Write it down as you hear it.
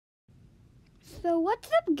So what's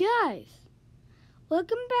up, guys?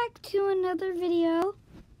 Welcome back to another video.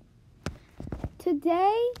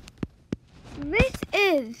 Today, this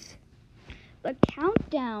is the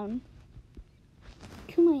countdown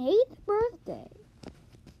to my 8th birthday.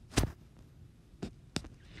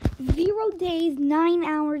 0 days, 9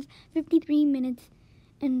 hours, 53 minutes,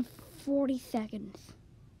 and 40 seconds.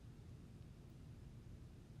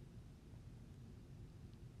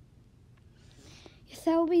 Yes,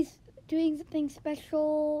 I will be doing something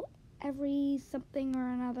special every something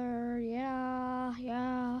or another. Yeah.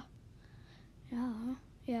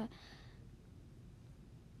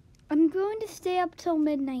 I'm going to stay up till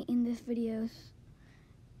midnight in this video.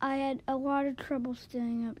 I had a lot of trouble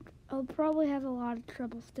staying up. I'll probably have a lot of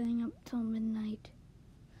trouble staying up till midnight.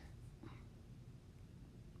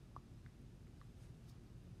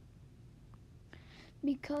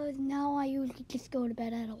 Because now I usually just go to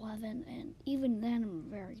bed at 11, and even then I'm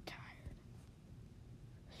very tired.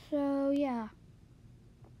 So, yeah.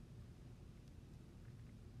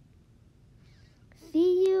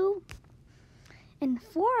 See you in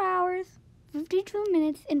 4 hours, 52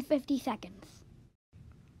 minutes, and 50 seconds.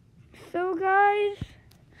 So, guys,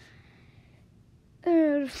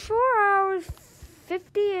 there's 4 hours,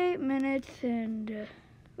 58 minutes, and,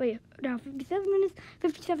 57 minutes,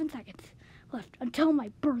 57 seconds left until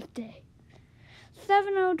my birthday.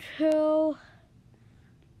 7:02.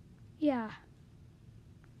 Yeah.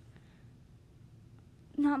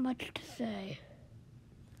 Not much to say.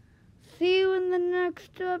 See you in the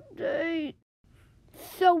next update.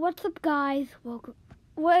 So what's up, guys? Welcome.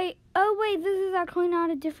 Wait, this is actually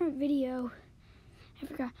not a different video. I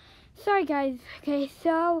forgot. Sorry, guys. Okay,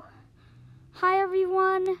 so hi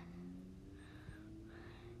everyone.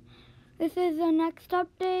 This is the next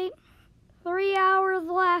update. 3 hours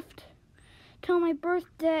left till my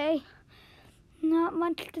birthday. Not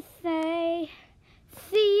much to say.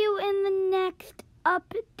 See you in the next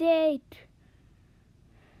update.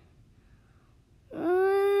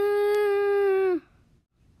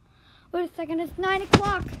 Wait a second, it's 9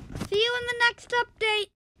 o'clock. See you in the next update.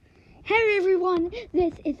 Hey everyone,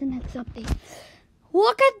 this is the next update.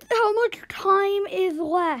 Look at how much time is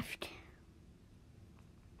left.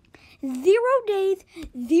 0 days,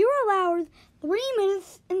 0 hours, 3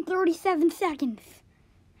 minutes, and 37 seconds.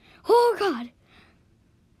 Oh God,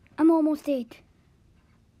 I'm almost 8.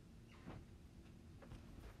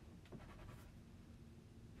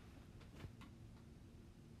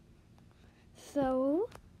 So,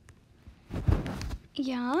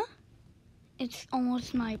 yeah, it's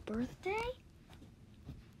almost my birthday.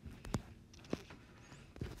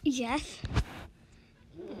 Yes,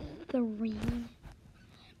 3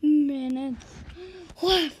 minutes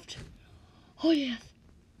left. Oh yes.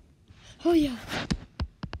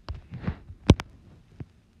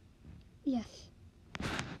 Yes.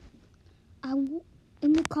 I will,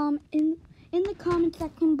 in the comment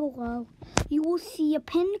section below, you will see a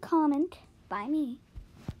pinned comment by me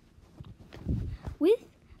with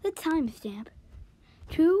the timestamp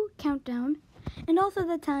to countdown and also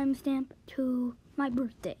the timestamp to my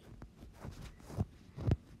birthday.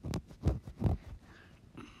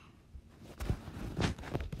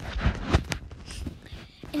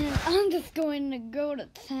 And I'm just going to go to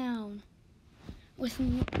town with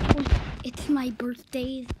it's my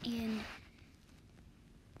birthdays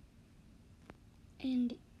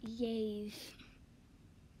and yays.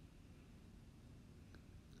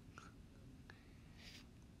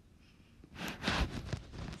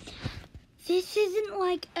 This isn't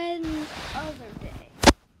like any other day.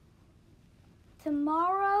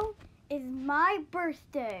 Tomorrow is my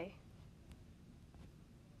birthday.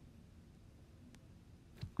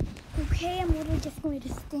 Okay, I'm literally just going to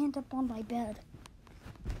stand up on my bed.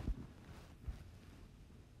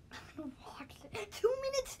 I'm gonna watch it. 2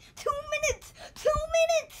 minutes! 2 minutes! 2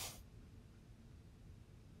 minutes!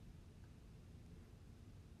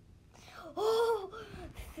 Oh,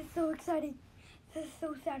 this is so exciting. This is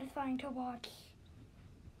so satisfying to watch.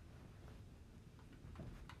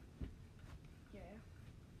 Yeah.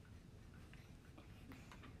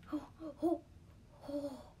 Oh,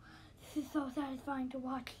 this is so satisfying to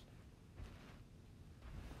watch.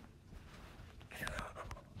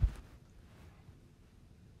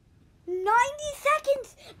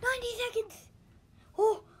 Seconds.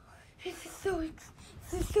 Oh, this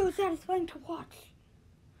is so satisfying to watch.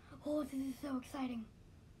 Oh, this is so exciting.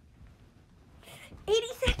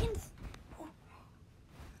 80 seconds.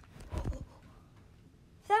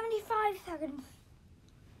 75 seconds.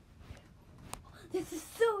 This is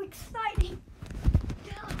so exciting.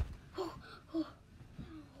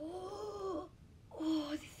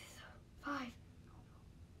 Oh, this is 5.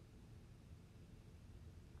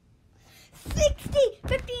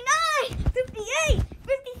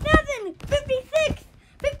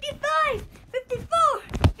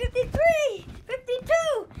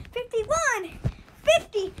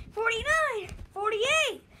 49,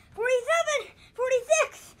 48, 47,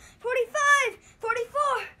 46, 45,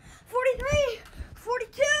 44, 43,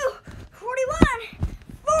 42, 41,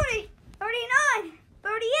 40, 39,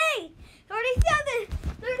 38, 37,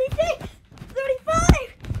 36, 35,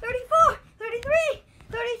 34, 33,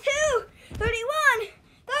 32, 31,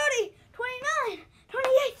 30, 29,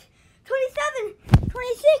 28, 27,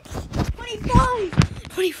 26, 25,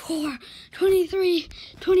 24, 23,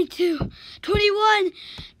 22, 21,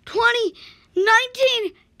 20,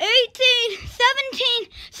 19, 18, 17,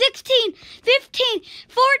 16, 15,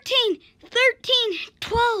 14, 13,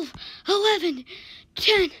 12, 11,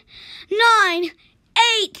 10, 9,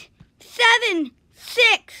 8, 7,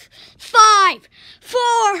 6, 5,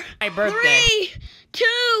 4, My birthday. 3, 2,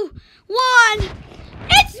 1.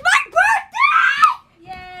 It's my birthday!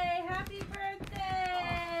 Yay! Happy birthday!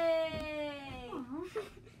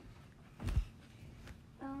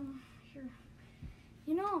 Sure.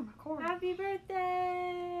 You know I'm recording. Happy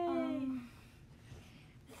birthday!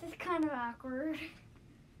 This is kind of awkward.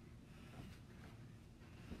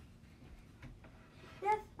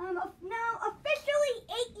 Yes, I'm now officially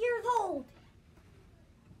 8 years old.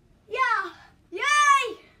 Yeah!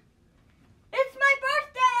 Yay! It's my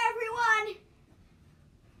birthday, everyone!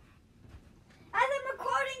 As I'm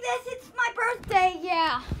recording this, it's my birthday,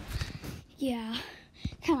 yeah. Yeah,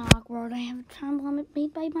 kind of awkward. I have a time limit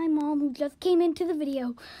made by my mom, who just came into the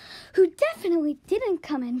video, who definitely didn't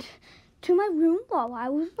come into my room while I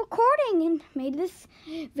was recording and made this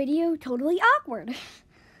video totally awkward.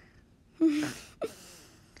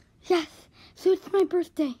 Yes, so it's my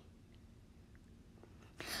birthday.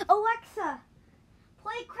 Alexa,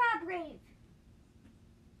 play Crab Rave.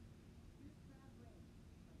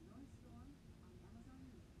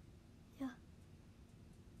 Yeah.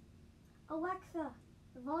 Alexa,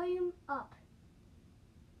 the volume up.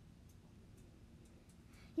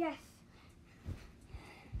 Yes.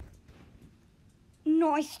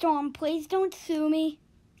 Noise Storm, please don't sue me.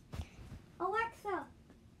 Alexa,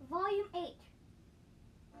 volume 8.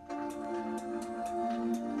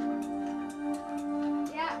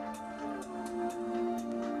 Yeah.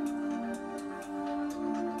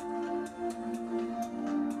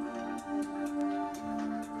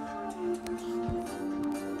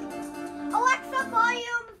 Alexa,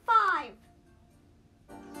 volume 5.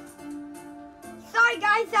 Sorry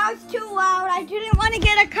guys, that was too loud. I didn't want to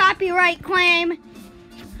get a copyright claim.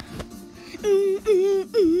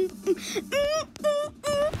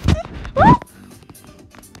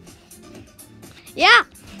 Yeah.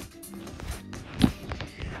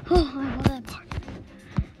 Oh, I love that part.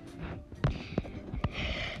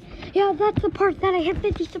 Yeah, that's the part that I hit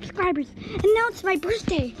 50 subscribers. And now it's my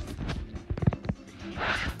birthday.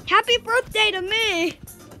 Happy birthday to me.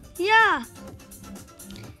 Yeah.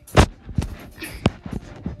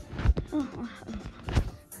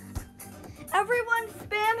 Everyone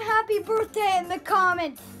spam happy birthday in the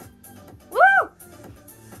comments. Woo!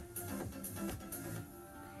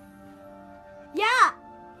 Yeah.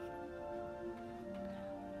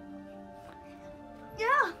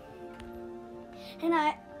 Yeah. And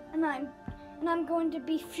I'm going to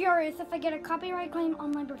be furious if I get a copyright claim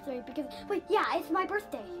on my birthday because wait, yeah, it's my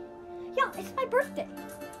birthday. Yeah, it's my birthday.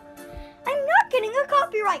 I'm not getting a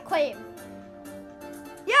copyright claim.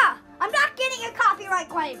 Yeah, I'm not getting a copyright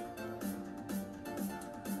claim.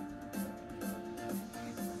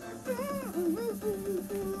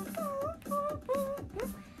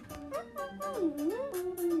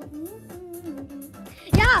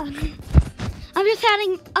 Yeah, I'm just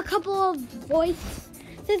adding a couple of voices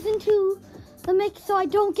into the mix so I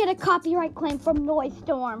don't get a copyright claim from Noise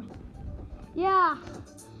Storm. Yeah.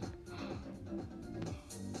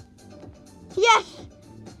 Yes!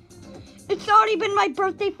 It's already been my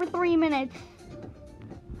birthday for 3 minutes.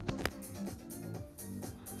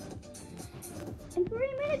 And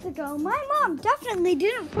 3 minutes ago, my mom definitely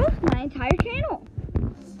didn't post my entire channel.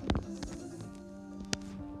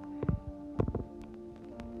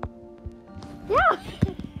 Yeah.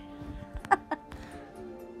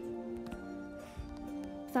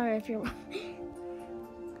 Sorry if you're.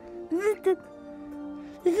 This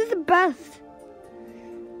is the best.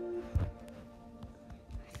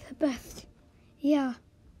 It's the best. Yeah.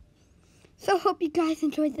 So hope you guys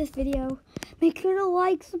enjoyed this video. Make sure to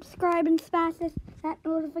like, subscribe, and smash that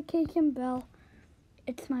notification bell.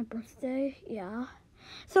 It's my birthday, yeah.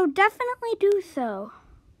 So definitely do so.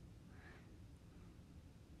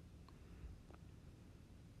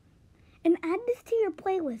 And add this to your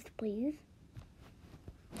playlist, please.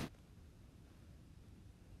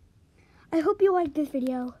 I hope you liked this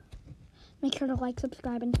video. Make sure to like,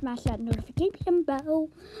 subscribe, and smash that notification bell.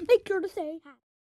 Make sure to say hi.